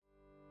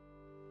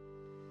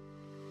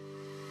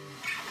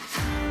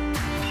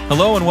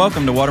Hello and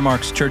welcome to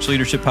Watermark's Church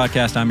Leadership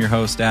Podcast. I'm your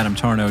host, Adam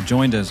Tarnow,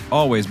 joined as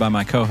always by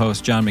my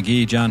co-host, John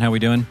McGee. John, how we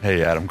doing?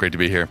 Hey, Adam. Great to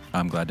be here.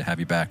 I'm glad to have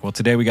you back. Well,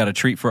 today we got a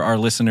treat for our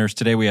listeners.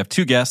 Today we have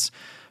two guests.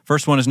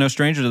 First one is no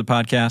stranger to the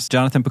podcast,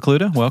 Jonathan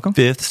Pokluda. Welcome.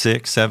 5th,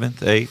 6th, 7th,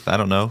 8th, I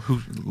don't know. Who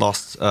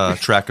lost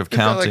track of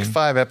counting? Like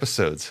 5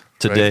 episodes.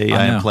 Today right?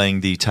 I am playing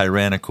the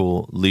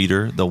tyrannical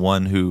leader, the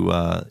one who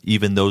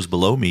even those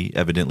below me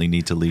evidently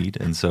need to lead,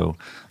 and so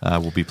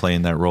we'll be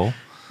playing that role.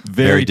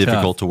 Very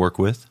difficult to work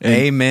with.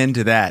 Amen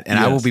to that. And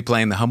Yes. I will be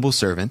playing the humble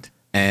servant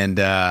and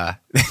the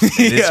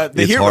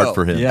It's hero. hard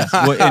for him. Yeah.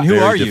 Well, and who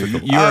Very are you?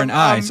 difficult. You're an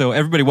I. So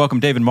everybody welcome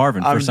David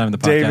Marvin, first time in the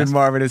podcast. David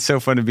Marvin. It's so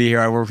fun to be here.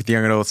 I work with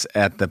young adults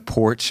at The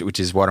Porch, which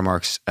is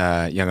Watermark's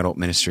young adult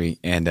ministry.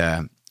 And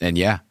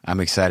yeah, I'm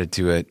excited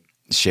to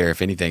share,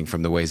 if anything,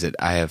 from the ways that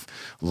I have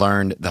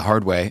learned the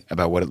hard way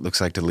about what it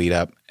looks like to lead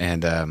up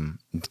and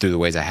through the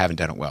ways I haven't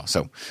done it well.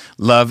 So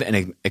love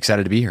and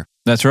excited to be here.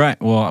 That's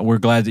right. Well, we're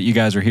glad that you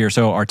guys are here.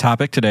 So our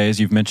topic today, as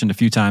you've mentioned a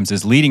few times,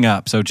 is leading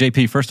up. So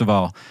JP, first of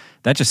all,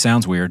 that just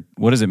sounds weird.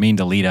 What does it mean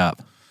to lead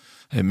up?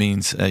 It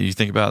means you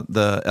think about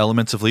the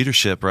elements of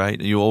leadership, right?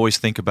 You always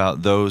think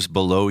about those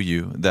below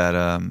you that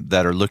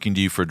are looking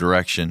to you for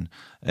direction.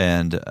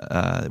 And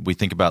we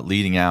think about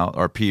leading out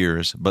our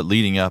peers, but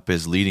leading up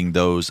is leading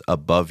those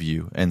above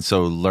you. And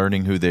so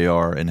learning who they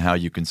are and how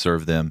you can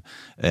serve them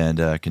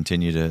and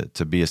continue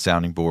to be a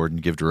sounding board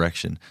and give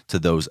direction to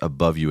those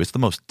above you. It's the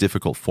most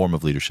difficult form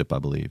of leadership, I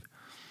believe.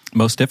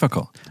 Most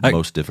difficult.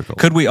 Most difficult.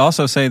 Could we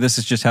also say this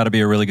is just how to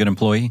be a really good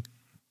employee?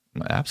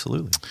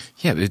 Absolutely.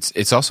 Yeah,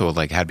 it's also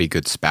like how to be a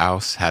good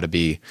spouse, how to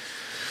be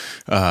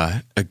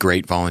a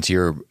great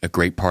volunteer, a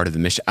great part of the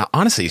mission.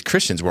 Honestly, as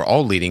Christians, we're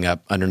all leading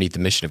up underneath the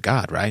mission of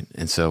God, right?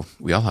 And so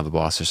we all have a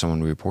boss or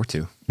someone we report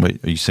to.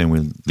 Wait, are you saying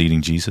we're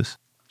leading Jesus?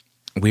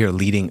 We are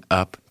leading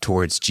up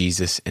towards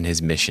Jesus and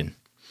his mission.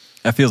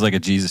 That feels like a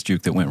Jesus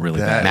juke that went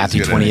really bad.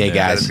 Matthew 28, guys.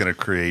 That is going to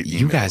create emails.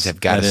 You guys have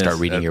got to That start is.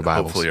 reading your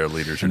Bibles. Hopefully our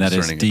leaders are And that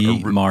is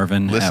discerning. D.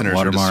 Marvin at listeners are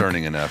Watermark.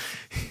 discerning enough.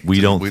 We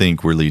don't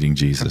think we're leading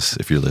Jesus,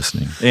 if you're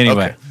listening.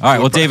 Anyway, Okay. all right.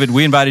 Well, David,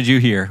 we invited you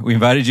here. We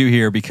invited you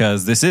here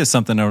because this is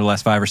something over the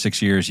last 5 or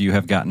 6 years you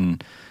have gotten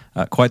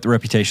quite the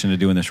reputation of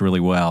doing this really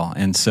well.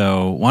 And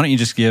so why don't you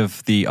just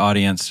give the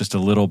audience just a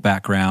little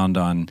background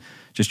on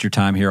just your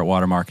time here at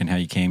Watermark and how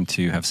you came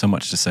to have so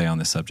much to say on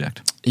this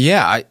subject?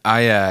 Yeah,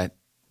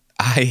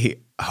 I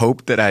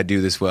hope that I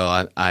do this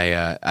well.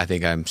 I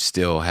think I'm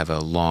still have a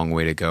long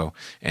way to go,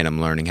 and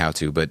I'm learning how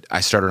to. But I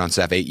started on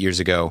staff 8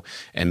 years ago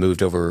and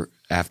moved over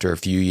after a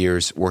few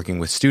years working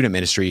with student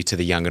ministry to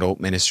the young adult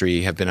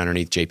ministry. Have been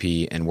underneath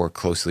JP and worked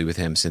closely with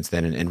him since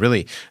then. And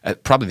really,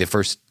 probably the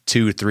first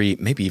 2 or 3,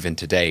 maybe even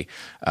today,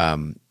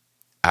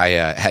 I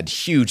had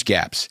huge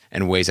gaps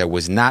in ways I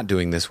was not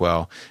doing this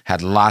well,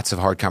 had lots of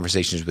hard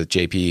conversations with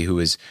JP, who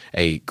is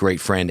a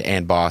great friend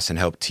and boss, and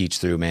helped teach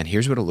through, man,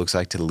 here's what it looks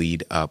like to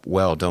lead up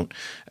well. Don't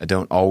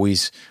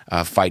always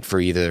fight for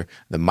either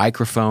the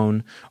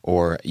microphone,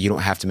 or you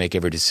don't have to make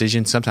every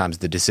decision. Sometimes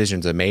the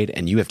decisions are made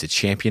and you have to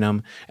champion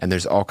them, and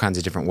there's all kinds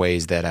of different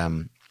ways that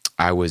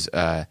I was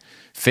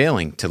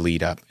failing to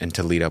lead up and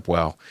to lead up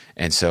well.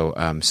 And so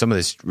some of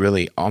this,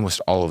 really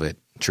almost all of it,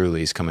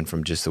 truly is coming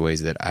from just the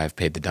ways that I've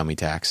paid the dummy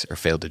tax or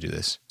failed to do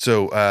this.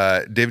 So,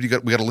 David,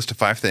 we got a list of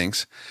 5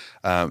 things.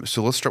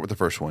 So let's start with the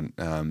first one.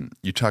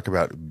 You talk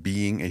about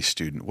being a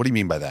student. What do you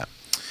mean by that?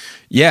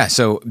 Yeah,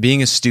 so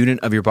being a student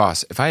of your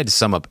boss. If I had to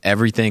sum up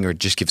everything or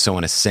just give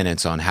someone a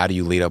sentence on how do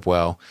you lead up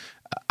well,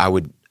 I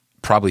would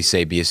probably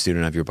say be a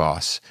student of your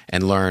boss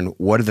and learn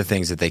what are the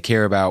things that they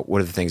care about,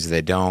 what are the things that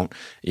they don't,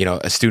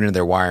 a student of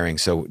their wiring.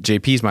 So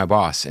JP's my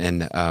boss,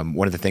 and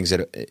one of the things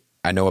that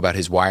I know about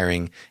his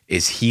wiring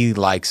is he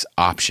likes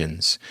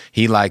options.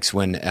 He likes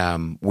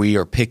when we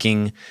are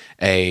picking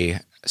a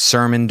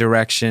sermon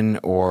direction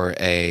or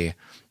an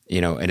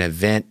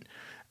event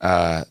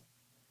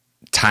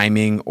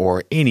timing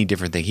or any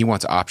different thing. He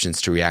wants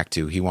options to react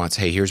to. He wants,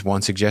 hey, here's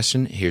one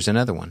suggestion, here's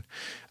another one.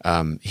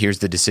 Here's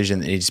the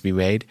decision that needs to be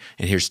made,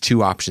 and here's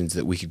 2 options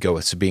that we could go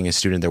with. So being a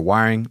student of their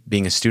wiring,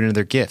 being a student of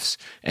their gifts,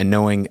 and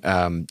knowing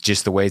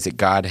just the ways that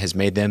God has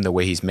made them, the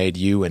way he's made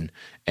you.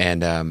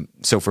 And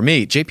so for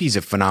me, JP's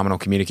a phenomenal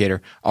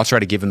communicator. I'll try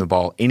to give him the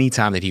ball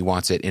anytime that he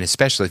wants it, and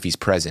especially if he's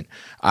present.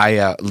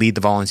 I lead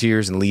the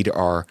volunteers and lead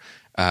our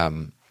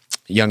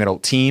young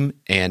adult team,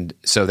 and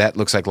so that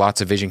looks like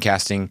lots of vision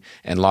casting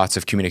and lots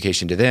of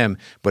communication to them.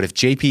 But if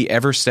JP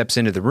ever steps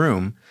into the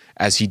room,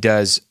 as he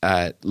does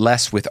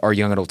less with our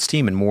young adults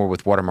team and more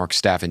with Watermark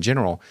staff in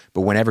general,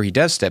 but whenever he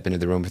does step into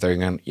the room with our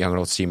young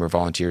adults team or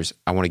volunteers,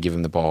 I want to give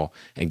him the ball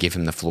and give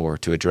him the floor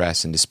to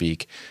address and to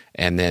speak.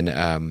 And then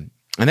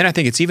I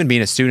think it's even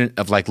being a student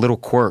of like little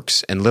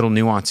quirks and little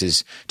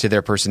nuances to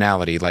their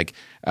personality. Like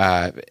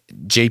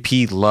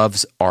JP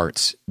loves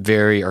arts,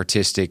 very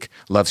artistic,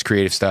 loves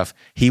creative stuff.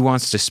 He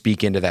wants to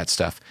speak into that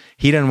stuff.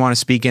 He doesn't want to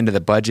speak into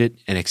the budget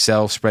and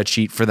Excel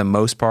spreadsheet for the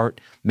most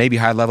part. Maybe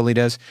high level he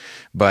does,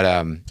 but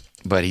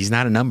he's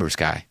not a numbers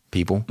guy.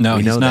 People, no,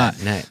 we he's know not.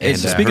 That. And,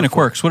 speaking of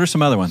quirks, what are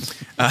some other ones?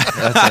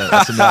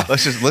 That's enough.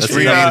 Let's That's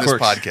rename enough this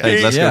quirks. podcast.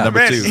 Hey, let's go Yeah. number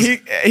Man, 2.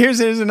 here's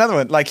another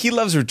one. Like he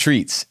loves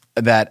retreats.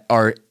 that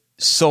are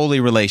solely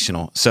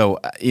relational. So,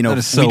 That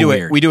is so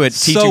weird. We do a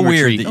teaching so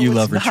retreat. weird that you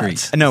love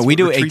retreats. No, we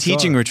do a retreats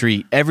teaching are.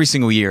 retreat every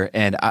single year,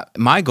 and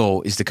my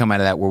goal is to come out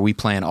of that where we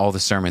plan all the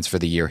sermons for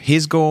the year.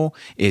 His goal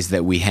is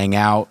that we hang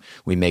out,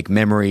 we make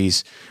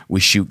memories, we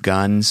shoot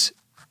guns,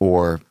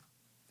 or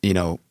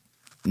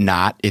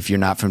not if you're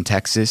not from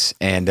Texas,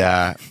 and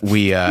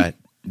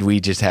we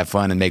just have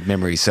fun and make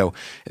memories. So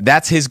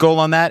that's his goal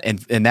on that,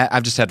 and that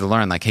I've just had to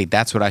learn, like, hey,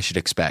 that's what I should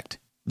expect.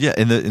 Yeah,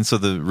 and so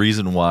the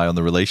reason why on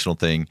the relational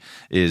thing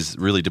is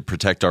really to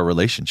protect our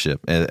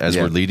relationship as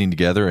we're leading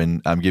together,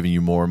 and I'm giving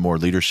you more and more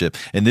leadership.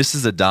 And this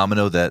is a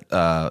domino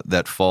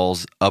that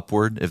falls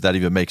upward, if that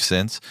even makes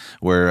sense.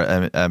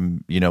 Where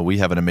we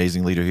have an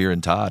amazing leader here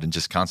in Todd, and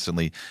just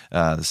constantly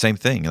the same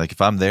thing. Like if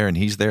I'm there and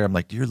he's there, I'm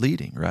like, you're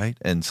leading, right?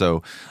 And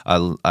so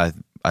I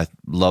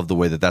love the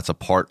way that that's a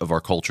part of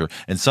our culture,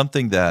 and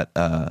something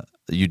that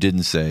you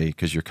didn't say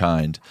because you're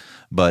kind,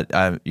 but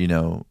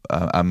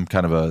I'm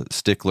kind of a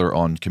stickler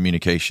on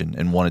communication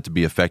and want it to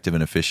be effective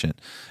and efficient.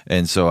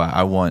 And so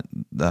I want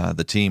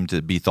the team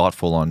to be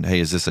thoughtful on, hey,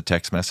 is this a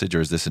text message,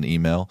 or is this an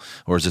email,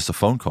 or is this a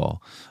phone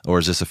call, or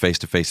is this a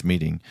face-to-face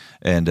meeting?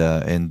 And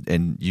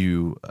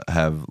you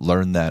have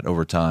learned that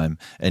over time,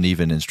 and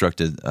even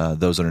instructed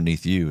those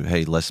underneath you,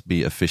 hey, let's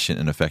be efficient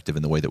and effective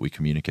in the way that we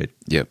communicate.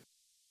 Yep.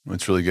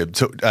 That's really good.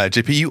 So,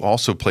 JP, you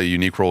also play a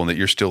unique role in that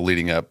you're still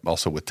leading up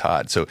also with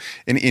Todd. So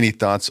any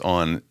thoughts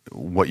on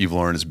what you've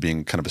learned as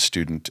being kind of a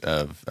student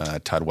of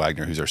Todd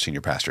Wagner, who's our senior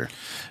pastor?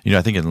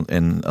 I think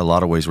in a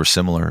lot of ways we're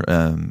similar.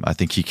 I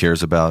think he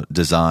cares about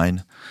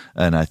design,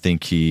 and I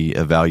think he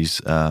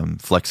values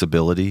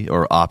flexibility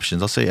or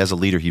options. I'll say as a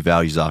leader, he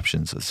values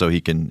options, so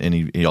he can, and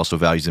he also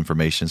values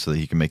information so that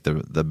he can make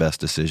the best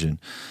decision.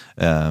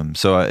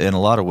 So in a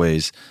lot of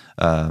ways,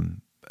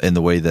 in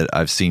the way that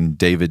I've seen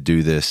David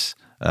do this,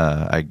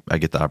 I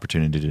get the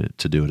opportunity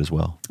to do it as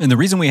well. And the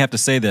reason we have to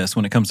say this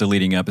when it comes to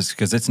leading up is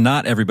because it's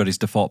not everybody's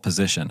default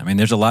position. I mean,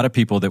 there's a lot of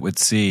people that would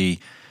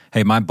see,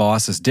 hey, my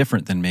boss is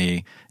different than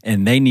me,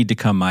 and they need to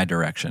come my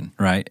direction,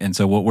 right? And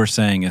so what we're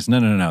saying is,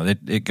 no.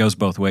 It goes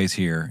both ways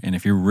here. And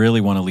if you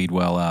really want to lead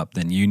well up,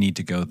 then you need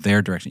to go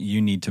their direction.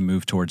 You need to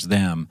move towards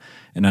them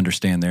and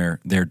understand their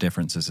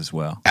differences as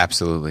well.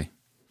 Absolutely.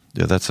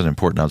 Yeah, that's an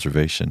important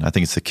observation. I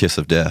think it's the kiss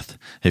of death.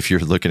 If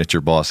you're looking at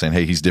your boss saying,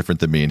 hey, he's different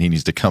than me and he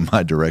needs to come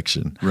my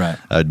direction, right?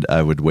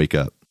 I would wake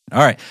up. All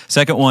right.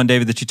 Second one,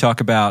 David, that you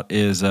talk about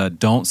is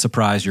don't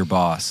surprise your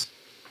boss.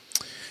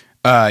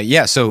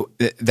 So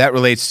that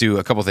relates to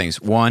a couple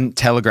things. One,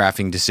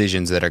 telegraphing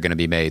decisions that are going to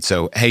be made.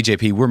 So, hey,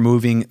 JP, we're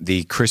moving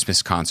the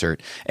Christmas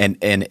concert, and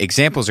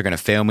examples are going to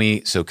fail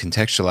me, so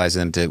contextualize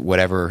them to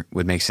whatever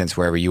would make sense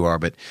wherever you are.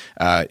 But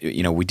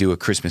we do a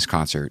Christmas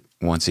concert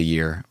once a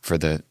year for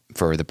the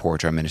Poor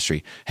Tribe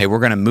Ministry. Hey, we're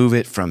going to move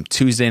it from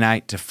Tuesday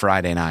night to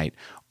Friday night,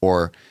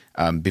 or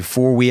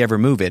before we ever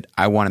move it,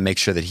 I want to make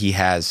sure that he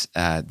has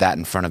that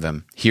in front of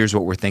him. Here's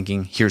what we're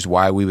thinking. Here's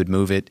why we would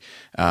move it.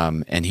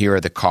 And here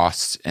are the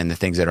costs and the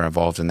things that are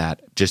involved in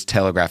that. Just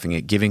telegraphing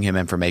it, giving him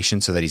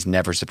information so that he's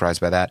never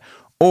surprised by that.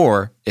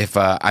 Or if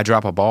I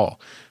drop a ball,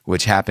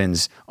 which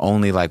happens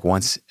only like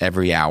once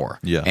every hour.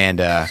 Yeah. And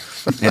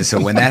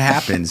so when that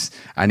happens,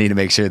 I need to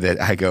make sure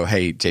that I go,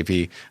 hey,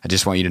 JP, I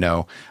just want you to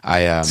know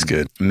I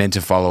meant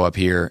to follow up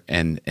here,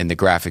 and the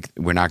graphic,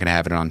 we're not going to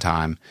have it on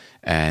time.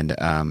 And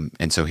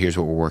so here's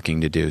what we're working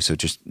to do. So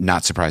just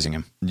not surprising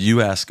him. You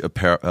ask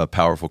a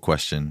powerful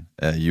question.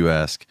 You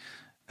ask,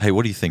 hey,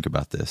 what do you think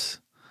about this?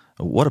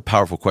 What a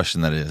powerful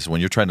question that is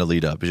when you're trying to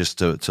lead up, just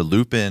to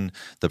loop in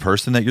the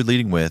person that you're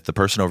leading with, the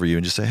person over you,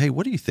 and just say, hey,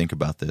 what do you think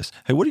about this?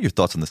 Hey, what are your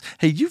thoughts on this?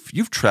 Hey,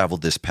 you've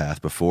traveled this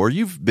path before.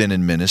 You've been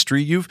in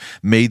ministry. You've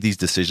made these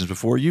decisions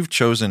before. You've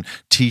chosen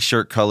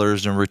T-shirt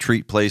colors and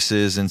retreat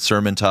places and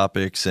sermon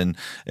topics and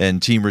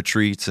team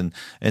retreats. And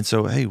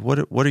so, hey, what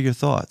are your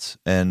thoughts?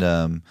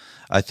 And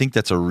I think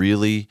that's a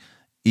really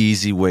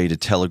easy way to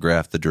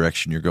telegraph the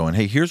direction you're going.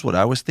 Hey, here's what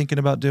I was thinking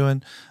about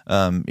doing.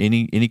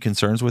 Any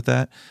concerns with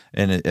that?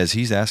 And as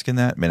he's asking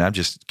that, man, I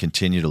just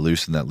continue to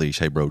loosen that leash.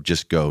 Hey, bro,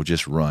 just go,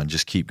 just run,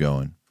 just keep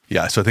going.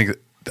 Yeah. So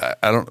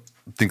I don't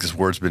think this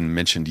word's been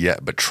mentioned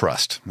yet, but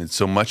trust. And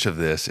so much of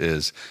this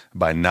is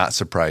by not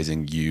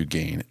surprising, you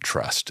gain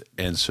trust.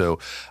 And so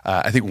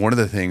I think one of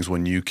the things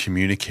when you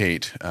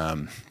communicate,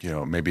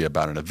 maybe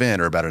about an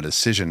event or about a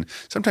decision,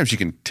 sometimes you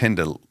can tend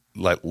to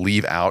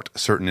leave out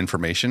certain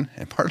information,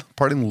 and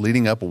part in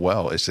leading up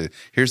well is to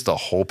here's the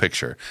whole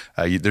picture.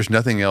 There's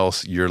nothing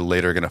else you're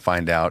later going to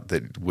find out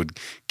that would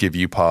give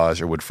you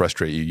pause or would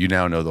frustrate you. You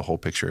now know the whole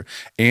picture.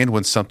 And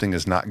when something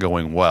is not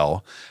going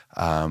well,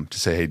 to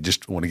say, hey,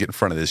 just want to get in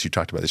front of this. You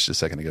talked about this just a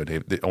second ago,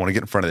 Dave. I want to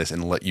get in front of this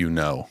and let you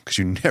know, because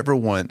you never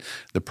want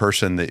the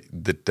person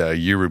that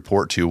you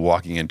report to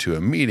walking into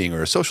a meeting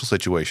or a social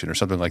situation or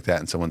something like that,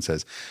 and someone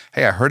says,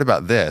 hey, I heard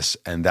about this,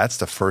 and that's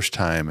the first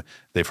time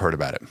they've heard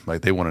about it.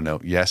 Like they want to know,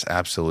 yes,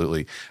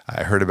 absolutely,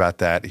 I heard about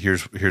that.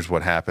 Here's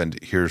what happened.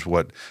 Here's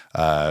what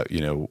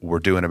we're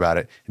doing about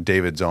it.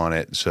 David's on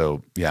it,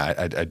 so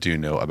yeah, I do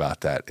know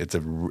about that.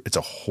 It's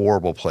a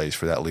horrible place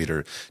for that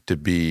leader to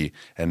be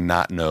and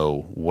not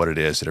know what what it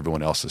is that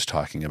everyone else is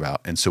talking about.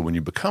 And so when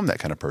you become that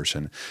kind of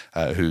person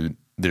who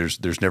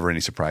there's never any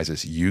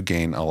surprises, you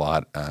gain a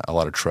lot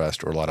of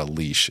trust, or a lot of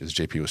leash, as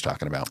JP was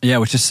talking about. Yeah,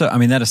 which is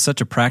that is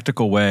such a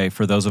practical way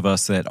for those of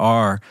us that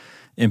are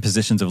in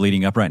positions of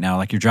leading up right now.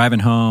 Like, you're driving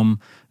home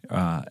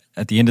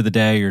at the end of the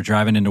day, you're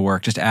driving into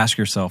work. Just ask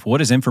yourself,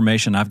 what is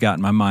information I've got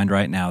in my mind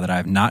right now that I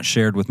have not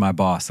shared with my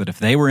boss, that if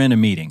they were in a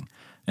meeting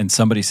and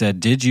somebody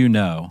said, did you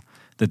know,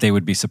 that they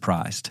would be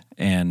surprised,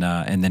 and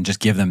then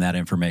just give them that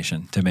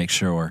information to make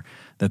sure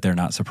that they're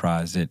not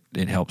surprised.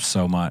 It helps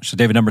so much. So,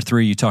 David, number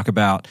 3, you talk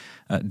about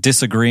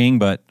disagreeing,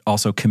 but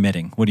also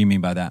committing. What do you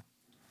mean by that?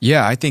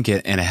 Yeah, I think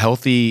on a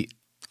healthy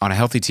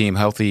team,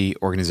 healthy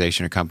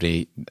organization or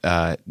company,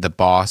 the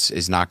boss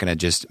is not going to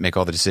just make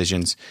all the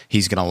decisions.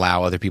 He's going to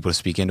allow other people to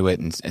speak into it,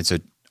 and so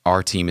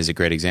our team is a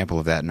great example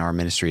of that, and our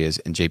ministry is.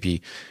 And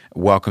JP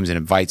welcomes and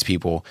invites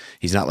people.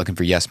 He's not looking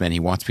for yes men. He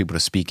wants people to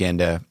speak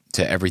into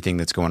everything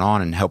that's going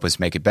on and help us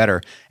make it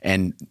better.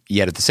 And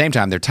yet at the same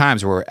time, there are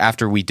times where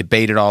after we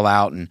debate it all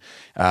out, and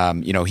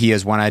he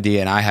has one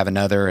idea and I have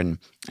another, and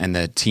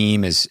the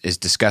team is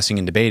discussing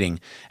and debating.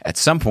 At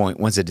some point,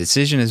 once a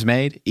decision is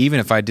made,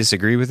 even if I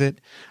disagree with it,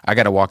 I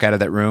got to walk out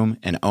of that room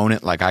and own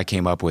it like I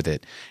came up with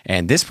it.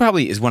 And this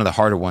probably is one of the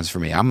harder ones for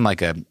me. I'm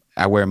like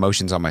I wear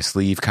emotions on my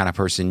sleeve kind of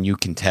person. You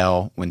can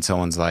tell when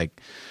someone's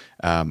like,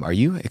 are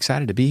you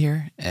excited to be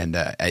here? And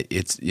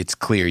it's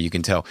clear, you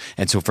can tell.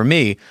 And so for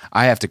me,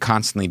 I have to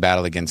constantly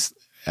battle against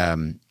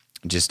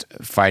just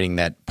fighting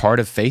that.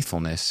 Part of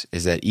faithfulness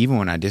is that even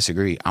when I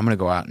disagree, I'm going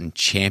to go out and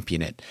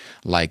champion it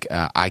like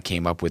I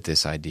came up with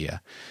this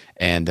idea.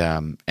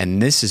 And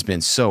this has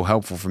been so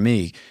helpful for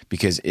me,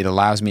 because it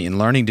allows me, in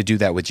learning to do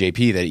that with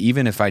JP, that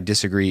even if I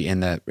disagree in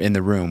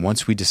the room,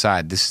 once we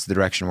decide this is the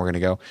direction we're going to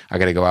go, I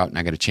got to go out and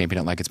I got to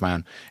champion it like it's my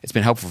own. It's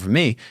been helpful for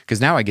me, because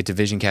now I get to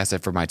vision cast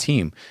that for my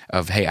team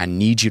of, hey, I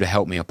need you to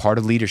help me. A part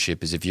of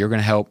leadership is, if you're going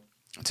to help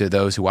to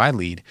those who I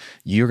lead,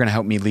 you're going to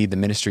help me lead the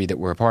ministry that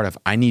we're a part of.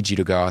 I need you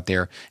to go out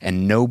there,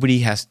 and nobody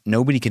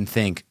can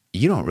think,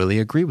 you don't really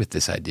agree with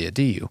this idea,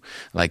 do you?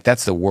 Like,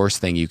 that's the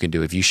worst thing you can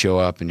do. If you show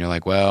up and you're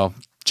like, well,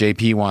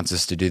 JP wants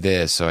us to do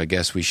this, so I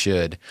guess we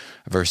should,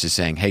 versus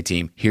saying, hey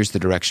team, here's the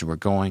direction we're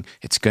going.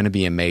 It's going to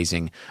be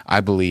amazing.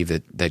 I believe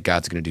that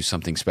God's going to do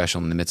something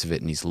special in the midst of it,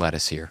 and he's led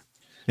us here.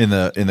 In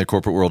the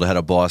corporate world, I had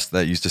a boss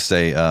that used to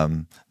say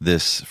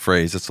this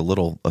phrase. It's a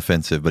little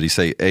offensive, but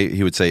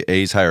he would say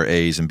A's hire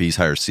A's and B's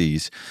hire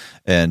C's,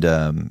 and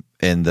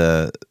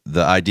the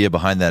idea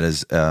behind that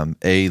is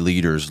A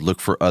leaders look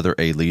for other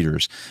A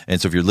leaders.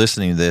 And so if you're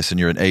listening to this and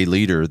you're an A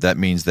leader, that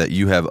means that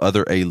you have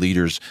other A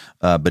leaders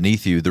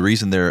beneath you. The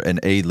reason they're an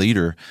A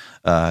leader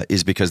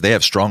is because they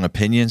have strong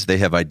opinions, they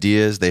have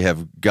ideas, they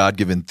have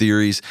God-given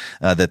theories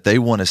that they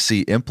want to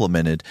see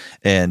implemented,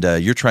 and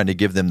you're trying to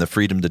give them the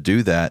freedom to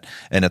do that.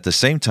 And at the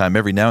same time,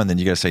 every now and then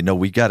you got to say, no,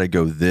 we got to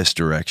go this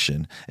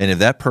direction. And if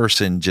that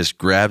person just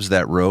grabs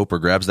that rope or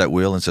grabs that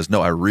wheel and says,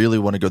 no, I really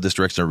want to go this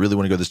direction, I really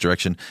want to go this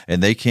direction,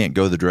 and they can't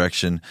go the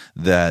direction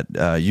that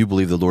you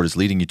believe the Lord is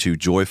leading you to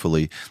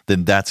joyfully,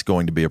 then that's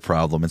going to be a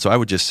problem. And so I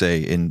would just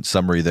say, in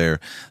summary there,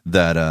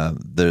 that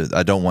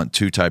I don't want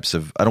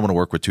to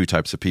work with two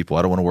types of people.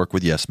 I don't want to work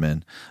with yes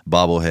men,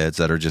 bobbleheads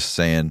that are just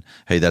saying,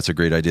 hey, that's a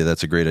great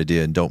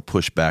idea, and don't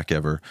push back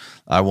ever.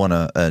 I want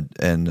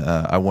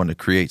to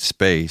create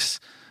space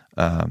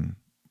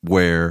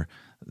where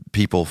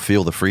people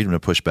feel the freedom to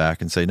push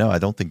back and say, no, I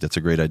don't think that's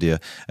a great idea.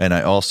 And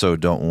I also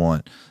don't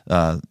want,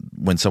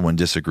 when someone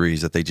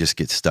disagrees, that they just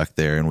get stuck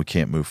there and we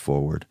can't move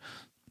forward.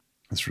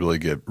 It's really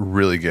good,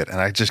 really good. And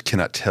I just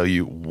cannot tell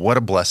you what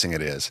a blessing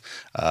it is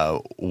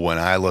when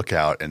I look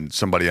out and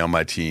somebody on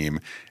my team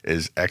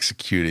is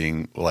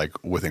executing, like,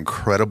 with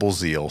incredible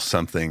zeal,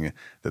 something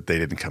that they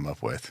didn't come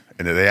up with,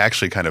 and they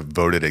actually kind of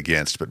voted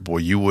against. But boy,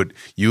 you would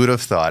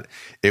have thought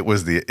it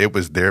was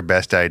their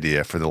best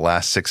idea for the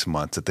last 6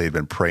 months that they've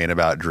been praying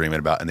about, dreaming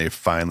about, and they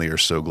finally are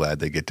so glad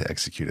they get to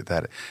execute it.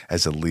 That,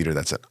 as a leader,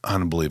 that's an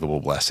unbelievable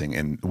blessing.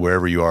 And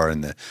wherever you are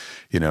in the,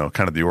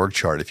 kind of the org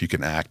chart, if you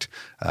can act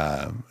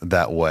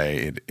that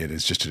way, it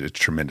is just a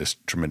tremendous,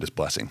 tremendous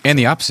blessing. And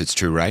the opposite's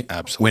true, right?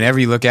 Absolutely. Whenever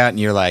you look out and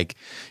you're like,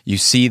 you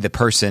see the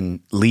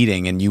person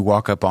leading, and you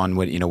walk up on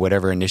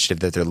whatever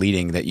initiative that they're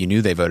leading that you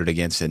knew they voted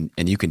against, and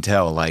you can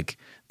tell, like,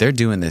 they're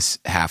doing this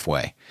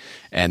halfway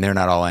and they're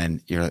not all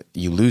in.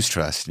 You lose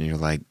trust, and you're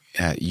like,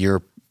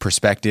 your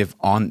perspective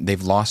on,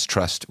 they've lost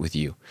trust with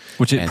you.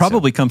 Which it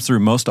probably comes through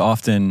most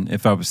often,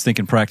 if I was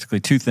thinking practically,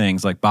 two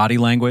things, like body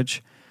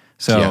language.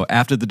 So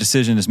after the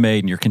decision is made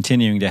and you're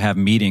continuing to have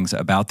meetings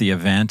about the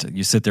event,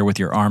 you sit there with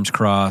your arms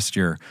crossed,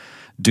 you're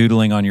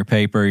doodling on your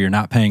paper, you're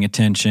not paying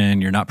attention,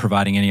 you're not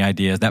providing any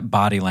ideas. That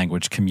body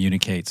language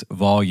communicates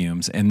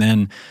volumes. And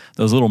then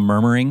those little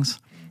murmurings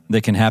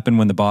that can happen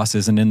when the boss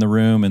isn't in the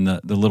room, and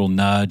the little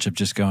nudge of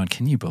just going,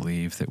 can you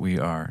believe that we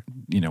are,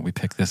 we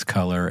picked this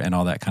color, and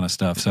all that kind of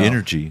stuff. So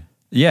energy.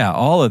 Yeah,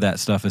 all of that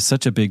stuff is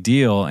such a big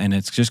deal, and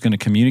it's just going to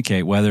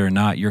communicate whether or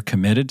not you're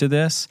committed to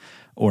this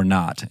or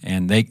not.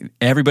 And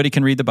everybody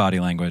can read the body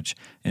language,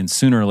 and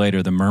sooner or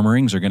later the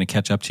murmurings are going to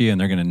catch up to you, and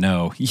they're going to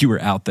know you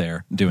were out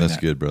there doing that.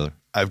 That's good, brother.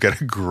 I've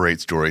got a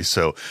great story.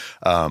 So,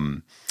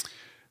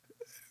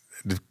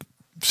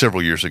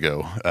 several years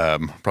ago,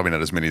 probably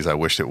not as many as I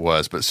wished it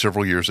was, but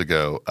several years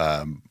ago,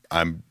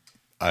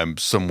 I'm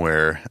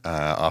somewhere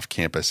off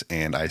campus,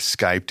 and I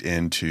Skyped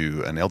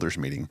into an elders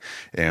meeting,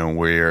 and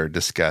we're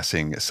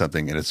discussing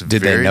something. And it's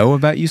did they know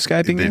about you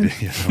Skyping in?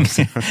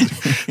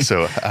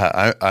 So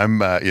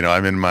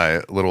I'm in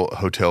my little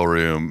hotel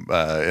room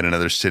in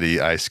another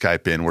city. I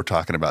Skype in. We're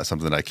talking about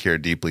something that I care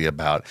deeply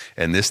about,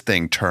 and this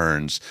thing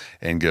turns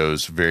and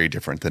goes very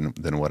different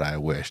than what I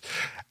wished.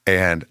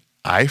 And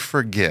I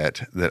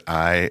forget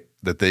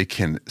that they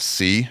can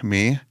see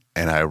me.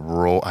 And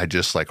I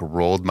just like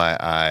rolled my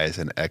eyes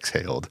and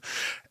exhaled,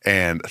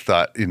 and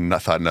thought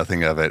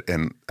nothing of it.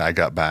 And I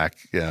got back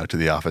to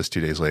the office 2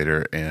 days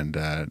later, and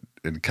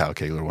Kyle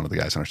Kegler, one of the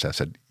guys on our staff,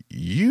 said,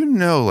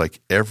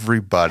 like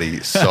everybody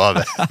saw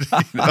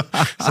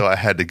that. So I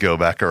had to go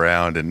back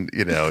around and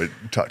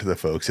talk to the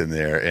folks in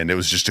there, and it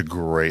was just to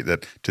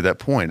that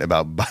point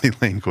about body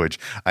language.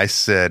 I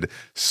said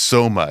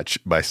so much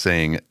by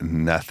saying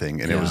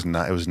nothing, and it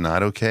was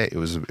not okay. It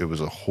was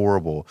a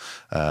horrible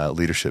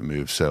leadership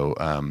move. So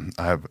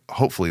I've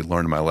hopefully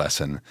learned my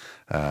lesson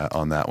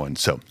on that one.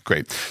 So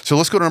great. So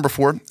let's go to number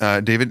 4,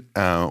 David.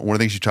 One of the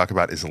things you talk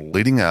about is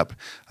leading up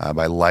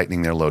by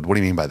lightening their load. What do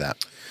you mean by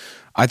that?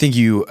 I think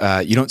you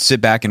don't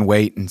sit back and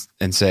wait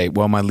and say,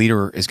 well, my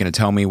leader is going to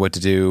tell me what to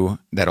do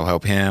that'll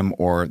help him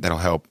or that'll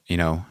help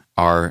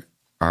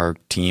our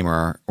team or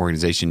our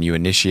organization. You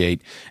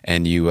initiate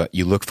and you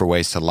look for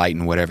ways to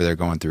lighten whatever they're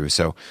going through.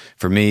 So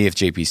for me, if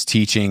JP's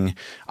teaching,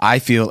 I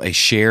feel a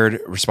shared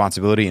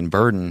responsibility and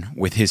burden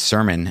with his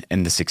sermon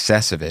and the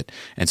success of it.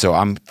 And so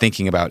I'm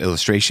thinking about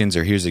illustrations,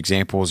 or here's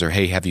examples, or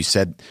hey, have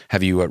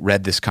you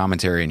read this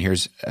commentary, and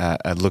here's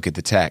a look at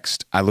the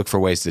text. I look for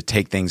ways to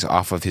take things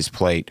off of his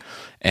plate.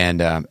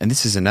 And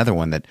this is another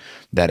one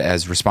that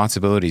as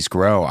responsibilities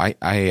grow, I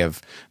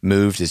have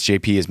moved, as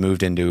JP has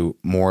moved into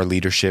more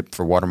leadership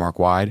for Watermark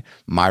Wide,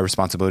 my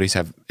responsibilities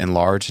have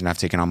enlarged and I've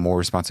taken on more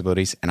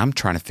responsibilities, and I'm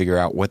trying to figure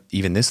out what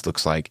even this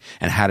looks like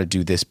and how to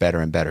do this better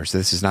and better. So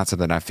this is not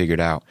something I figured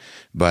out,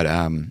 but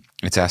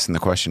it's asking the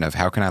question of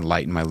how can I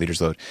lighten my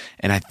leader's load?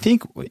 And I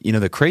think,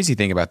 the crazy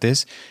thing about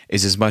this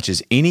is, as much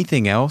as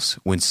anything else,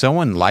 when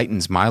someone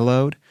lightens my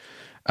load,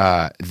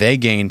 they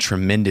gain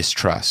tremendous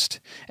trust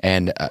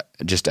and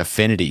just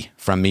affinity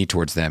from me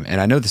towards them.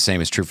 And I know the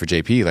same is true for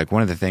JP. Like,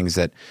 one of the things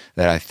that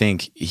I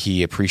think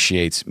he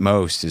appreciates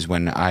most is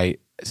when I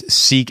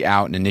seek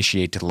out and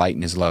initiate to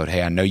lighten his load.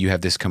 Hey, I know you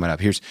have this coming up.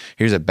 Here's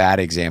a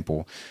bad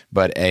example,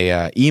 but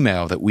a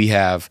email that we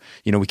have,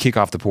 we kick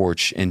off the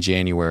porch in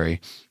January,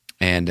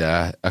 and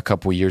a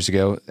couple years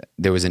ago,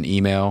 there was an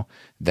email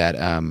that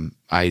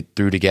I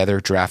threw together,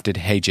 drafted.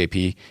 Hey,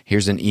 JP,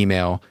 here's an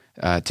email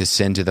to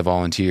send to the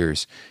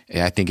volunteers.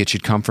 I think it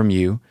should come from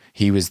you.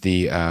 He was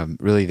the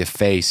really the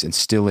face, and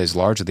still is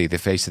largely the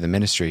face of the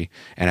ministry.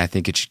 And I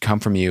think it should come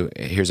from you.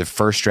 Here's a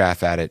first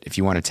draft at it if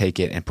you want to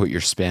take it and put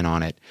your spin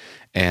on it.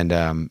 And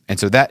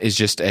so that is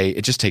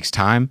it just takes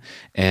time,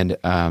 and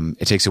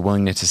it takes a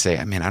willingness to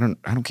say, man,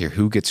 I don't care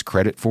who gets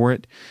credit for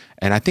it.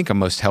 And I think I'm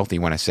most healthy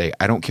when I say,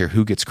 I don't care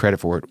who gets credit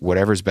for it.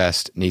 Whatever's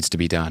best needs to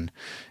be done.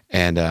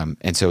 And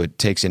so it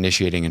takes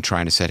initiating and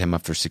trying to set him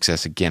up for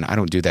success. Again, I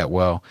don't do that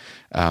well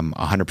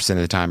 100% of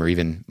the time, or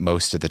even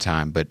most of the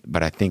time, but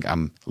I think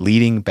I'm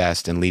leading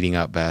best and leading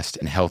up best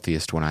and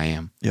healthiest when I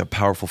am. Yeah,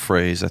 powerful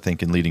phrase, I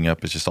think, in leading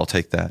up is just, I'll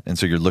take that. And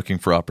so you're looking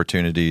for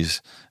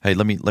opportunities. Hey,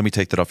 let me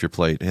take that off your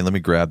plate. Hey, let me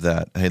grab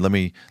that. Hey, let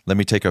me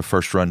take a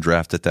first run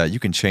draft at that. You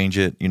can change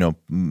it,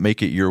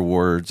 make it your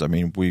words. I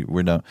mean, we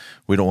don't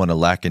want to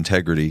lack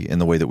integrity in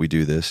the way that we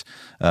do this.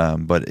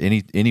 But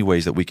any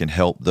ways that we can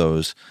help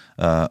those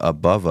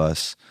above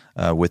us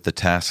with the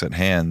task at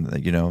hand,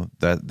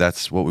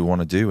 that's what we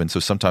want to do. And so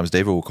sometimes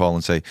David will call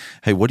and say,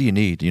 hey, what do you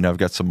need? I've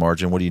got some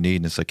margin. What do you need?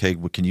 And it's like, hey,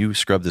 can you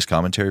scrub this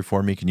commentary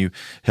for me? Can you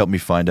help me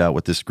find out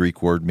what this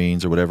Greek word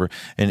means or whatever?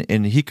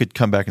 And he could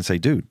come back and say,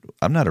 dude,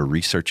 I'm not a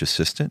research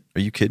assistant.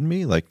 Are you kidding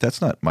me? Like,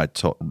 that's not my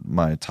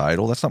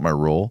title. That's not my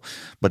role.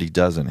 But he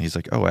doesn't. He's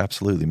like, oh,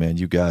 absolutely, man,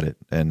 you got it.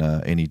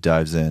 And he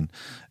dives in,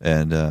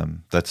 and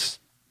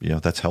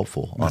that's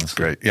helpful, honestly. That's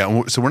great.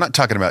 Yeah. So we're not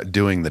talking about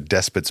doing the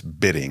despot's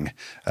bidding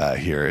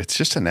here. It's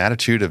just an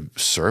attitude of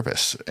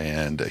service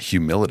and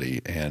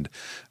humility. And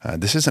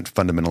this isn't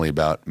fundamentally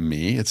about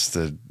me. It's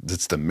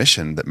the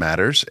mission that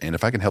matters. And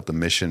if I can help the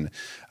mission,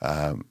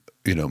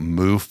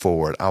 move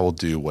forward, I will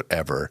do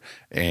whatever.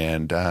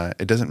 And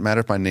it doesn't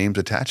matter if my name's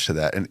attached to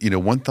that. And,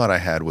 one thought I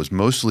had was,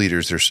 most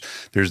leaders,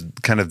 there's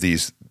kind of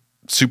these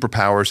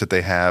superpowers that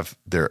they have.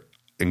 They're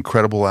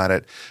incredible at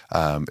it.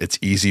 It's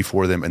easy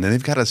for them. And then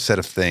they've got a set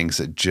of things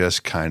that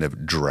just kind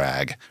of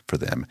drag for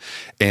them.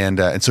 And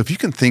so if you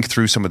can think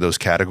through some of those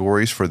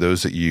categories for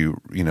those that you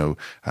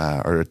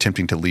are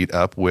attempting to lead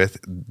up with,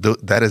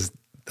 that is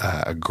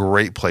a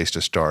great place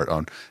to start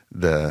on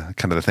the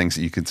kind of the things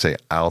that you can say,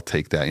 I'll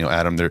take that.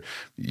 Adam,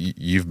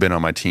 you've been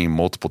on my team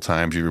multiple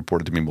times. You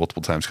reported to me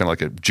multiple times, kind of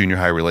like a junior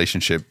high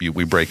relationship.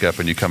 We break up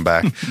and you come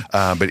back.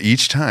 But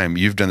each time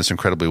you've done this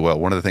incredibly well.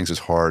 One of the things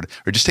that's hard,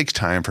 or just takes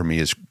time for me,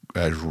 is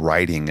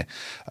writing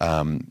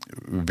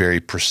very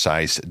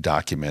precise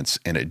documents,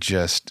 and it's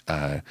just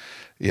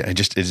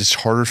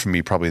harder for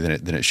me probably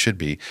than it should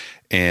be.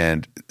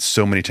 And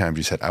so many times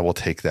you said, I will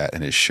take that,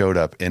 and it showed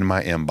up in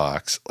my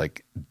inbox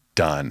like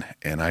done,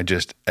 and I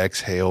just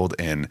exhaled,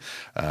 and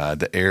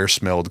the air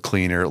smelled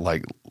cleaner.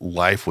 Like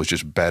life was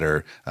just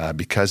better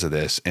because of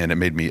this, and it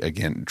made me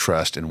again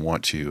trust and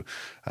want to,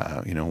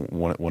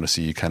 want to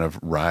see you kind of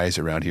rise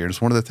around here. And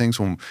it's one of the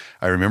things when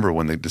I remember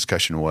when the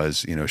discussion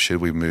was,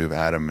 should we move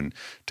Adam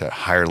to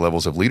higher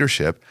levels of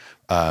leadership?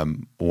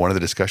 One of the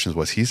discussions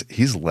was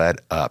he's led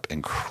up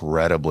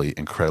incredibly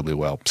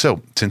well.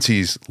 So since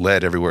he's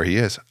led everywhere he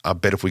is, I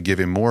bet if we give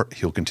him more,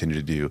 he'll continue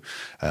to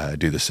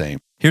do the same.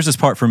 Here's this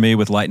part for me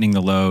with lightening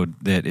the load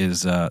that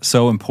is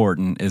so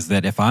important, is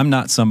that if I'm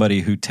not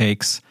somebody who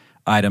takes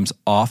items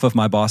off of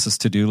my boss's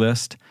to-do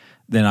list,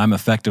 then I'm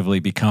effectively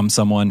become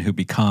someone who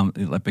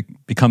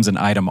becomes an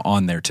item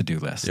on their to-do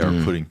list. Yeah,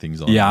 or putting things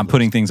on. Yeah, I'm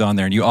putting things on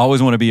there. And you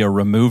always want to be a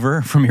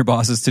remover from your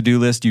boss's to-do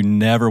list. You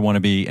never want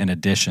to be an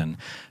addition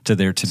to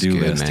their to-do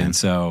list. Man. And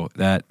so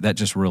that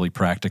just really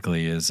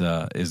practically is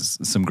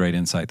some great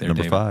insight there,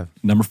 Number David. 5.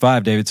 Number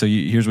 5, David. So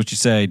here's what you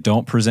say.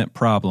 Don't present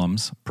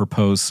problems,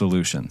 propose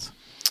solutions.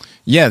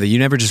 Yeah, that you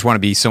never just want to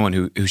be someone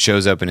who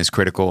shows up and is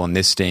critical, and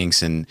this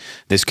stinks, and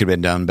this could have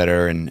been done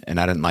better, and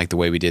I didn't like the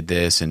way we did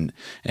this, and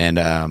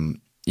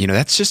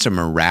that's just a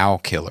morale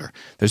killer.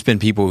 There's been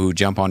people who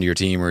jump onto your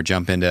team or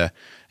jump into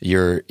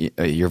your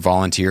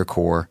volunteer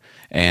corps,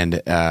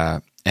 and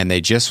they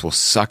just will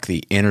suck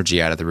the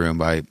energy out of the room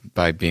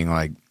by being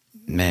like,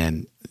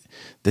 man,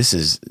 this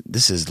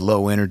is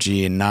low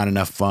energy and not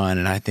enough fun,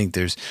 and I think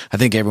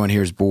everyone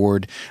here is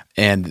bored,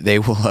 and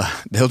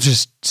they'll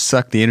just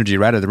suck the energy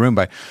right out of the room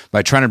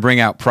by trying to bring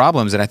out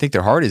problems. And I think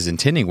their heart is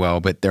intending well,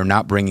 but they're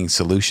not bringing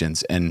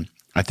solutions. And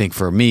I think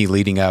for me,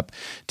 leading up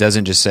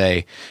doesn't just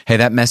say, hey,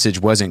 that message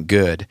wasn't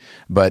good,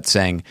 but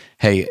saying,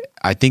 hey,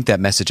 I think that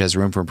message has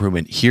room for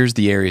improvement. Here's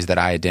the areas that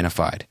I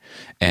identified,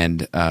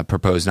 and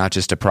propose not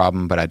just a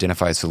problem, but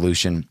identify a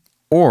solution.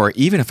 Or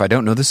even if I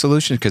don't know the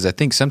solution, because I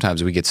think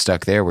sometimes we get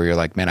stuck there where you're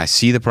like, man, I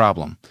see the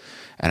problem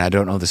and I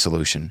don't know the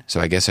solution, so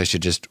I guess I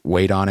should just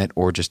wait on it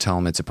or just tell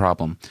them it's a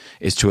problem,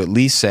 is to at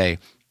least say,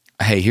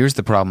 hey, here's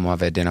the problem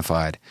I've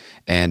identified,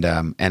 and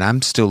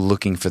I'm still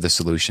looking for the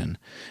solution.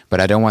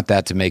 But I don't want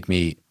that to make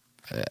me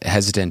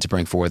hesitant to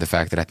bring forward the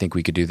fact that I think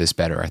we could do this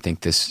better. I think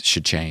this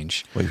should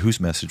change. Wait, whose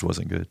message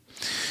wasn't good?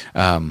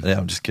 Yeah,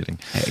 I'm just kidding.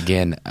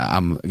 Again,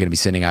 I'm going to be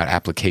sending out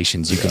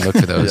applications. You can look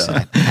for those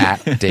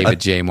at David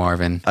J.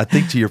 Marvin. I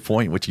think to your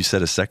point, what you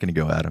said a second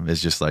ago, Adam,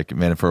 is just like,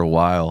 man, for a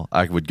while,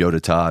 I would go to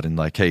Todd and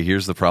like, hey,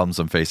 here's the problems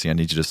I'm facing. I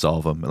need you to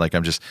solve them. Like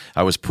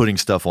I was putting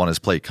stuff on his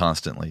plate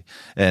constantly.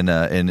 And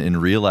in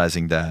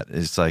realizing that,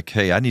 it's like,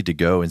 hey, I need to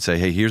go and say,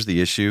 hey, here's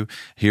the issue.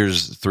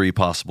 Here's 3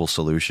 possible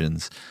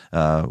solutions.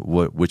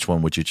 Which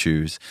one would you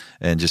choose?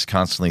 And just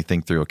constantly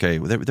think through, okay,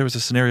 there was a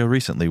scenario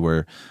recently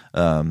where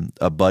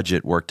a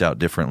budget worked out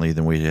differently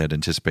than we had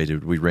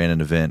anticipated. We ran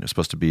an event. It was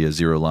supposed to be a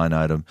 0 line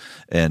item,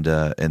 and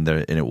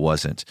it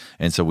wasn't.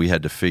 And so we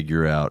had to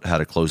figure out how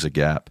to close a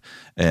gap.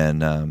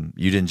 And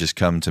you didn't just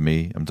come to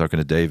me. I'm talking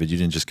to David. You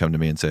didn't just come to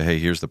me and say, hey,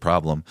 here's the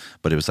problem.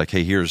 But it was like,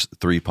 hey, here's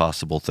 3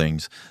 possible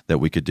things that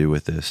we could do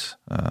with this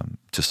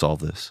to solve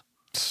this.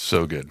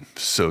 So good.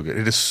 So good.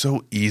 It is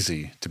so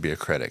easy to be a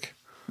critic.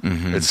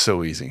 Mm-hmm. It's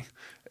so easy.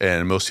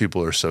 And most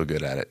people are so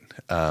good at it.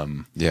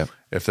 Yeah.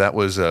 If that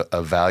was a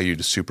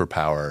valued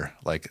superpower,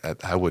 like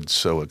I would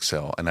so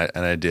excel, and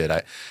I did.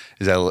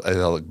 As I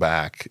look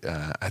back,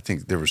 I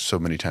think there were so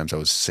many times I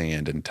was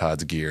sand in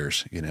Todd's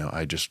gears.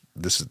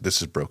 This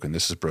is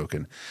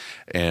broken,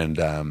 and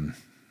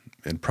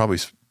probably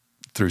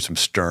through some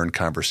stern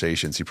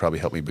conversations, he probably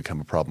helped me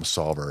become a problem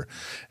solver,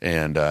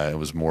 and it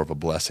was more of a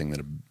blessing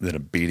than a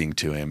beating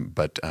to him.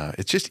 But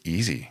it's just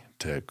easy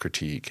to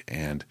critique,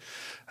 and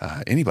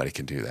anybody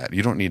can do that.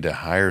 You don't need to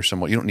hire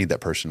someone. You don't need that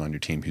person on your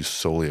team who's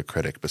solely a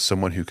critic, but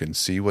someone who can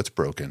see what's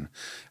broken,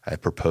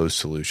 propose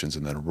solutions,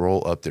 and then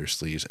roll up their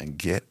sleeves and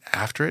get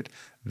after it.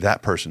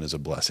 That person is a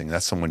blessing.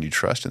 That's someone you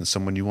trust and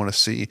someone you want to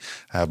see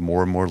have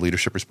more and more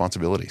leadership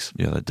responsibilities.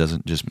 Yeah, that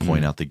doesn't just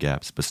point out the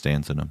gaps, but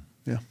stands in them.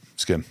 Yeah,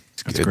 it's good.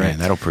 That's great. Man.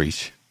 That'll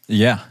preach.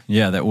 Yeah,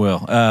 that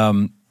will.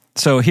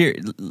 So here,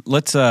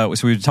 let's. So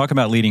we talk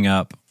about leading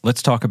up.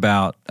 Let's talk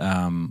about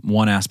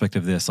one aspect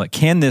of this. Like,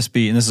 can this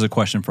be? And this is a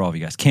question for all of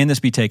you guys. Can this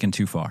be taken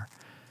too far?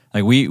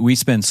 Like we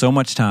spend so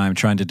much time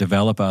trying to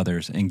develop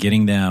others and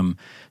getting them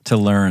to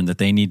learn that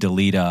they need to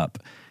lead up.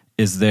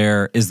 Is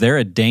there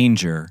a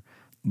danger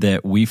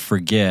that we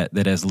forget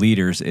that as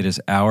leaders, it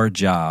is our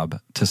job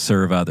to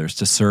serve others,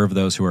 to serve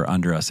those who are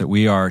under us, that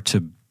we are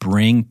to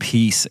bring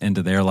peace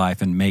into their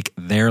life and make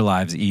their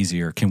lives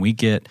easier? Can we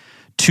get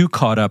too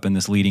caught up in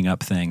this leading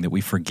up thing that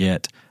we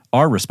forget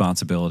our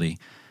responsibility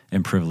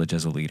and privilege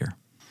as a leader?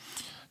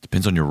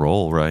 Depends on your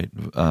role, right?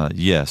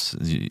 Yes.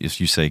 If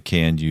you say,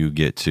 can you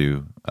get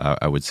to,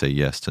 I would say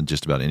yes to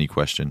just about any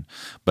question.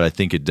 But I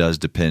think it does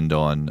depend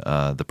on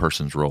the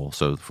person's role.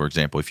 So, for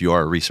example, if you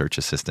are a research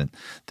assistant,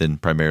 then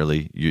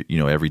primarily,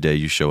 every day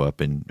you show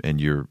up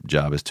and your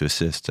job is to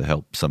assist, to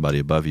help somebody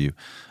above you.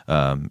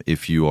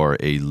 If you are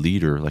a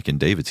leader, like in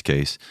David's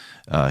case,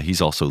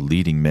 he's also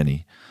leading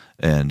many.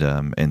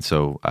 And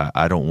so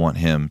I don't want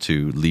him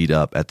to lead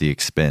up at the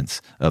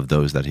expense of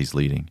those that he's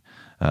leading.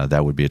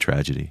 That would be a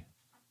tragedy.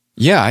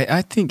 Yeah,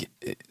 I think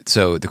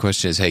so. The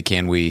question is, hey,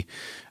 can we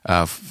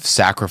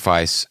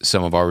sacrifice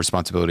some of our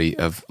responsibility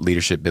of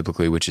leadership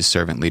biblically, which is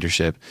servant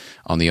leadership,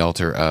 on the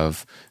altar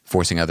of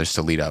forcing others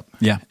to lead up?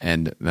 Yeah.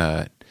 And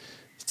I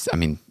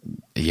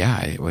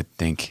would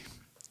think,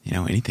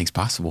 anything's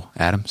possible,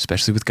 Adam,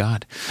 especially with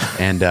God.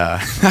 And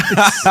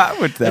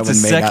it's a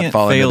second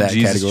failed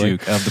Jesus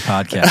juke of the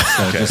podcast.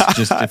 So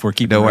just if we're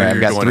keeping, don't worry, I've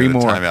got three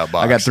more.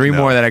 I got three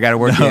more that I got to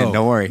work in.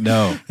 Don't worry,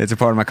 no, it's a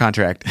part of my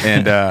contract.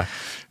 And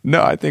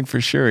no, I think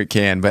for sure it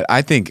can. But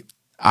I think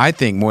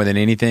more than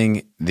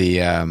anything,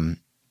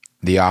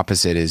 the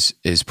opposite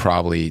is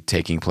probably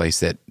taking place,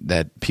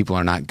 that people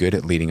are not good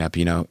at leading up.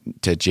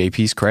 To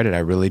JP's credit, I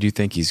really do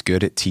think he's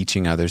good at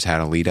teaching others how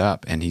to lead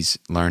up, and he's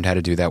learned how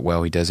to do that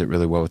well. He does it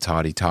really well with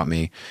Todd. He taught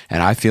me,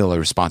 and I feel a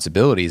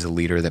responsibility as a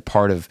leader that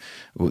part of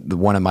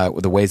one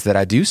of the ways that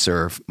I do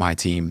serve my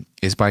team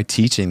is by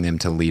teaching them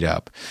to lead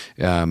up,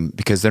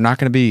 because they're not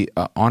going to be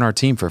on our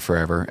team for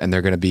forever, and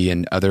they're going to be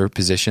in other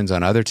positions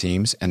on other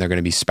teams, and they're going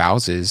to be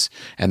spouses,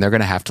 and they're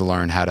going to have to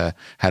learn how to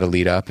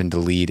lead up and to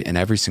lead in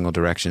every single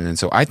direction. And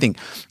so I think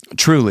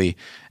truly,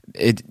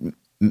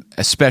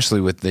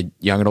 especially with the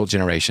young adult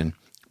generation,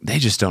 they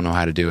just don't know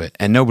how to do it,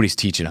 and nobody's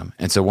teaching them.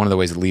 And so one of the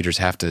ways that leaders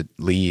have to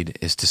lead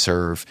is to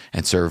serve,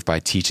 and serve by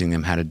teaching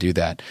them how to do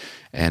that.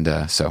 And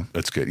so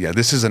that's good. Yeah,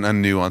 this is an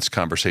unnuanced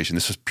conversation.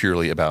 This was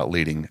purely about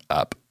leading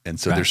up, and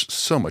so there's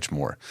so much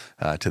more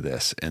to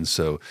this. And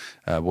so,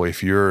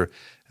 if you're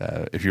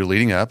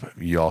leading up,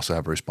 you also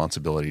have a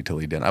responsibility to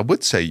lead down. I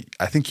would say,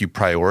 I think you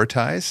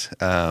prioritize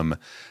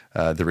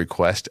the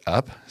request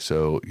up.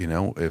 So,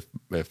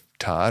 if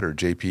Todd or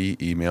JP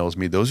emails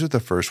me, those are the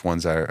first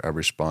ones I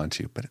respond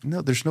to. But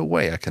no, there's no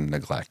way I can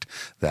neglect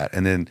that.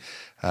 And then,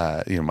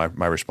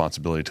 my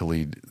responsibility to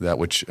lead that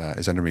which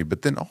is under me.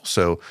 But then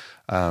also,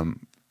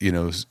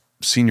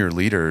 senior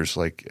leaders,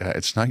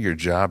 it's not your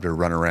job to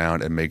run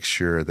around and make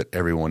sure that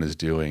everyone is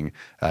doing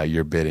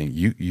your bidding.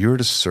 You're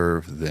to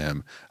serve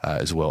them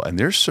as well. And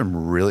there's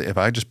some really, if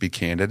I just be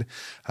candid,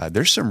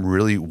 there's some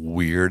really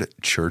weird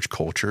church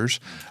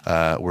cultures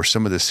where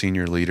some of the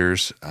senior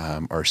leaders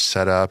are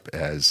set up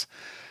as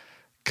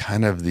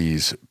kind of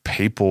these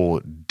papal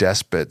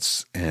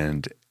despots,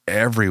 and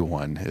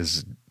everyone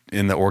is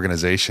in the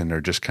organization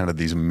are just kind of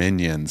these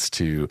minions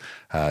to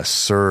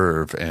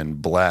serve and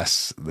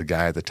bless the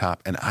guy at the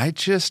top. And I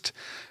just,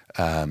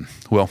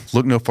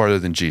 look no farther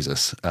than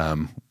Jesus.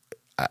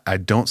 I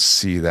don't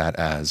see that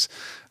as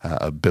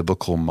a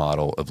biblical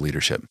model of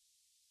leadership.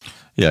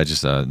 Yeah, it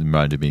just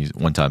reminded me,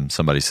 one time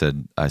I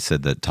said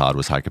that Todd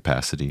was high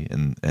capacity,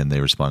 and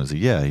they responded,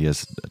 yeah, he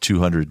has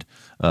 200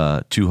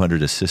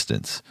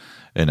 assistants.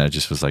 And I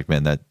just was like,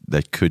 man,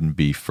 that couldn't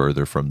be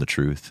further from the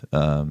truth.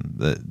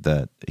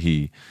 That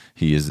he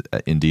is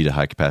indeed a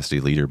high capacity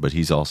leader, but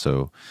he's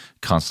also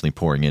constantly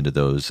pouring into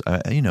those.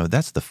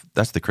 That's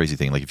the crazy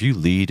thing. Like,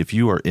 if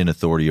you are in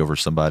authority over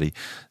somebody,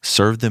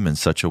 serve them in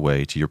such a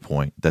way, to your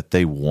point, that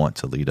they want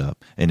to lead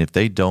up. And if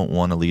they don't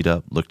want to lead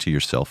up, look to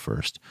yourself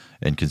first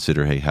and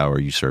consider, hey, how are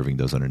you serving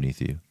those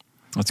underneath you?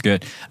 That's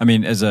good. I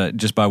mean,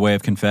 just by way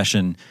of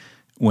confession,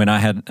 when I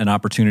had an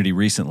opportunity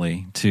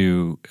recently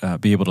to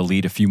be able to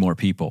lead a few more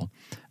people,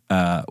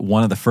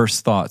 one of the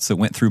first thoughts that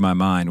went through my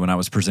mind when I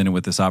was presented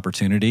with this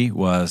opportunity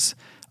was,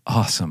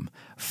 awesome,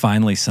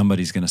 finally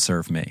somebody's going to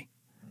serve me,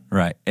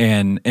 right?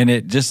 And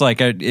it just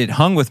it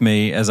hung with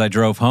me as I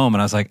drove home,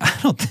 and I was like, I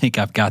don't think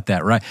I've got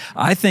that right.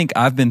 I think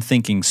I've been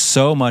thinking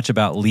so much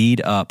about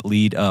lead up,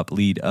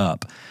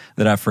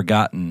 that I've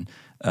forgotten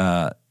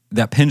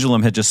that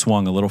pendulum had just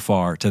swung a little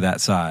far to that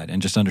side. And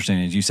just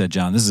understanding, as you said,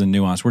 John, this is a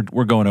nuance.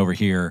 We're going over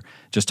here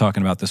just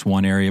talking about this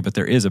one area, but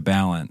there is a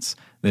balance,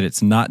 that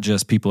it's not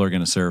just people are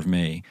going to serve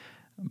me.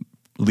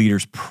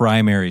 Leaders'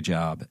 primary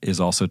job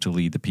is also to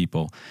lead the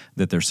people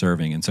that they're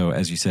serving. And so,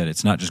 as you said,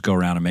 it's not just go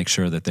around and make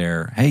sure that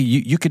they're, hey,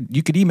 you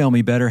could email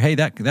me better. Hey,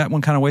 that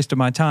one kind of wasted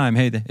my time.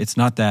 Hey, it's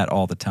not that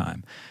all the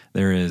time.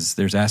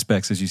 There's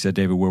aspects, as you said,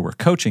 David, where we're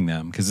coaching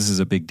them, because this is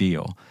a big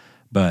deal.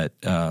 But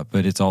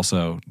it's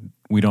also,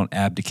 we don't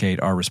abdicate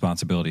our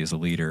responsibility as a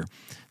leader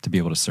to be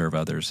able to serve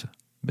others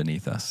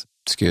beneath us.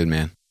 It's good,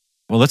 man.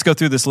 Well, let's go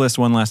through this list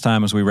one last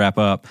time as we wrap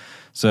up.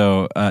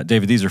 So,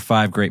 David, these are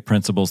 5 great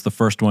principles. The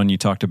first one you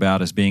talked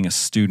about is being a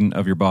student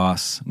of your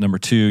boss. Number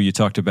 2, you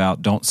talked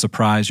about don't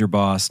surprise your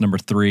boss. Number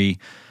 3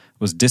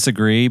 was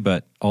disagree,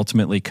 but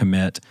ultimately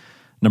commit.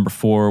 Number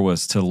 4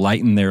 was to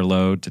lighten their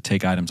load, to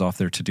take items off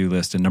their to-do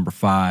list. And number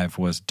 5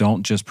 was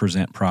don't just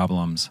present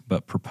problems,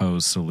 but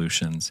propose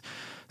solutions.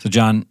 So,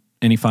 John,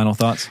 any final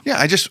thoughts? Yeah,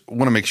 I just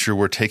want to make sure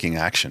we're taking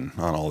action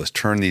on all this,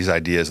 turn these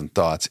ideas and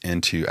thoughts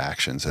into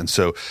actions. And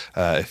so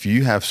if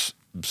you have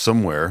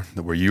somewhere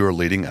where you are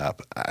leading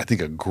up, I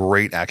think a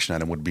great action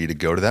item would be to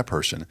go to that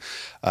person.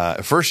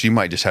 First, you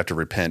might just have to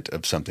repent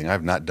of something.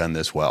 I've not done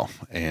this well,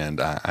 and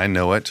I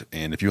know it.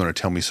 And if you want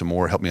to tell me some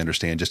more, help me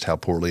understand just how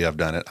poorly I've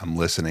done it. I'm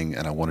listening,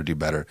 and I want to do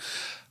better.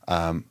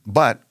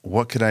 But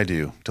what could I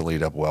do to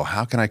lead up well?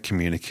 How can I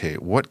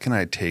communicate? What can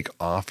I take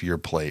off your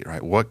plate?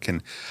 Right? What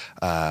can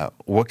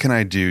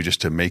I do just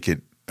to make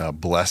it a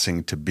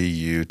blessing to be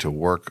you, to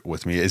work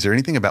with me? Is there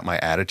anything about my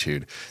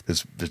attitude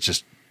that's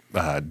just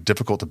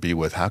difficult to be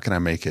with? How can I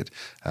make it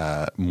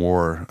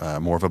more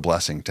of a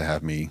blessing to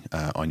have me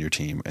on your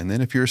team? And then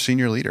if you're a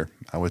senior leader,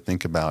 I would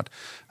think about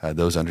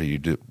those under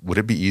you. Would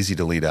it be easy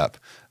to lead up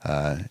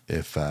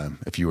if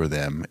you were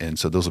them? And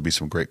so those will be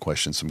some great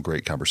questions, some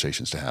great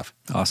conversations to have.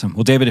 Awesome.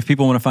 Well, David, if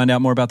people want to find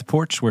out more about The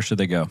Porch, where should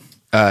they go?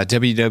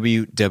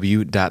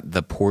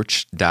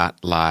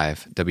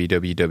 www.theporch.live,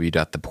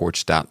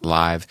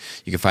 www.theporch.live.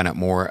 You can find out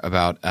more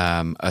about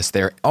us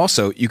there.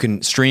 Also, you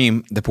can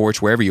stream The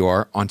Porch wherever you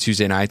are on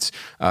Tuesday nights.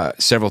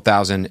 Several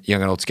thousand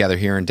young adults gather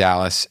here in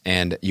Dallas,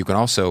 and you can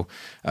also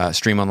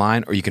stream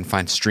online, or you can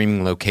find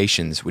streaming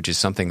locations, which is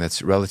something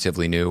that's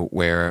relatively new,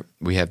 where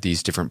we have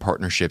these different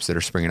partnerships that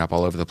are springing up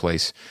all over the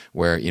place,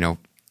 where, you know,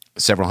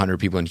 several hundred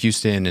people in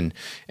Houston and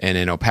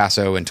in El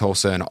Paso and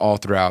Tulsa and all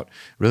throughout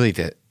really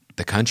the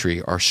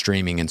country are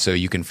streaming. And so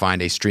you can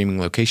find a streaming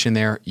location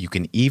there. You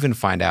can even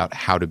find out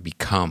how to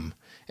become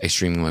a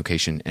streaming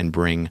location and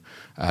bring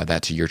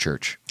that to your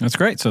church. That's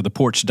great. So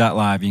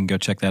theporch.live, you can go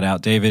check that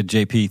out. David,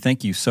 JP,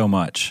 thank you so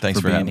much Thanks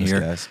for being having us,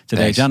 here guys.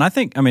 today. Thanks. John,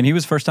 he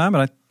was first time,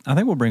 but I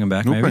think we'll bring him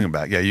back. We'll maybe. bring him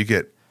back. Yeah,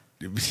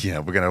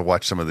 we're going to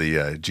watch some of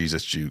the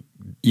Jesus Juke.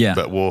 Yeah.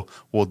 But we'll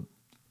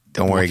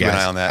Don't worry, keep an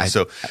guys. eye on that.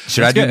 So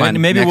should I do my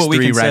and maybe next what we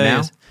three can right say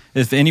now? is,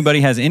 if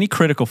anybody has any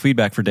critical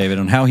feedback for David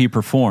on how he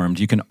performed,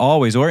 you can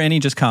always, or any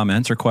just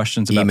comments or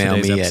questions about Email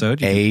today's me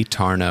episode. at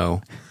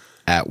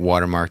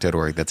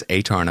atarno@watermark.org. That's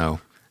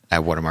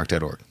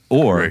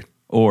atarno@watermark.org.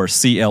 or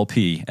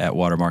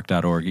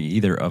clp@watermark.org,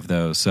 either of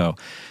those. So,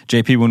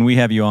 JP, when we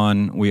have you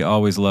on, we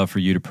always love for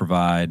you to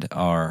provide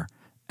our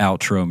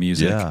outro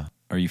music. Yeah.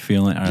 Are you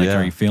feeling? Yeah.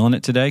 Are you feeling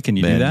it today? Can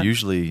you do that?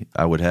 Usually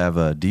I would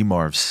have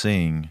D-Marv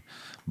sing,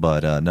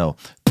 but no.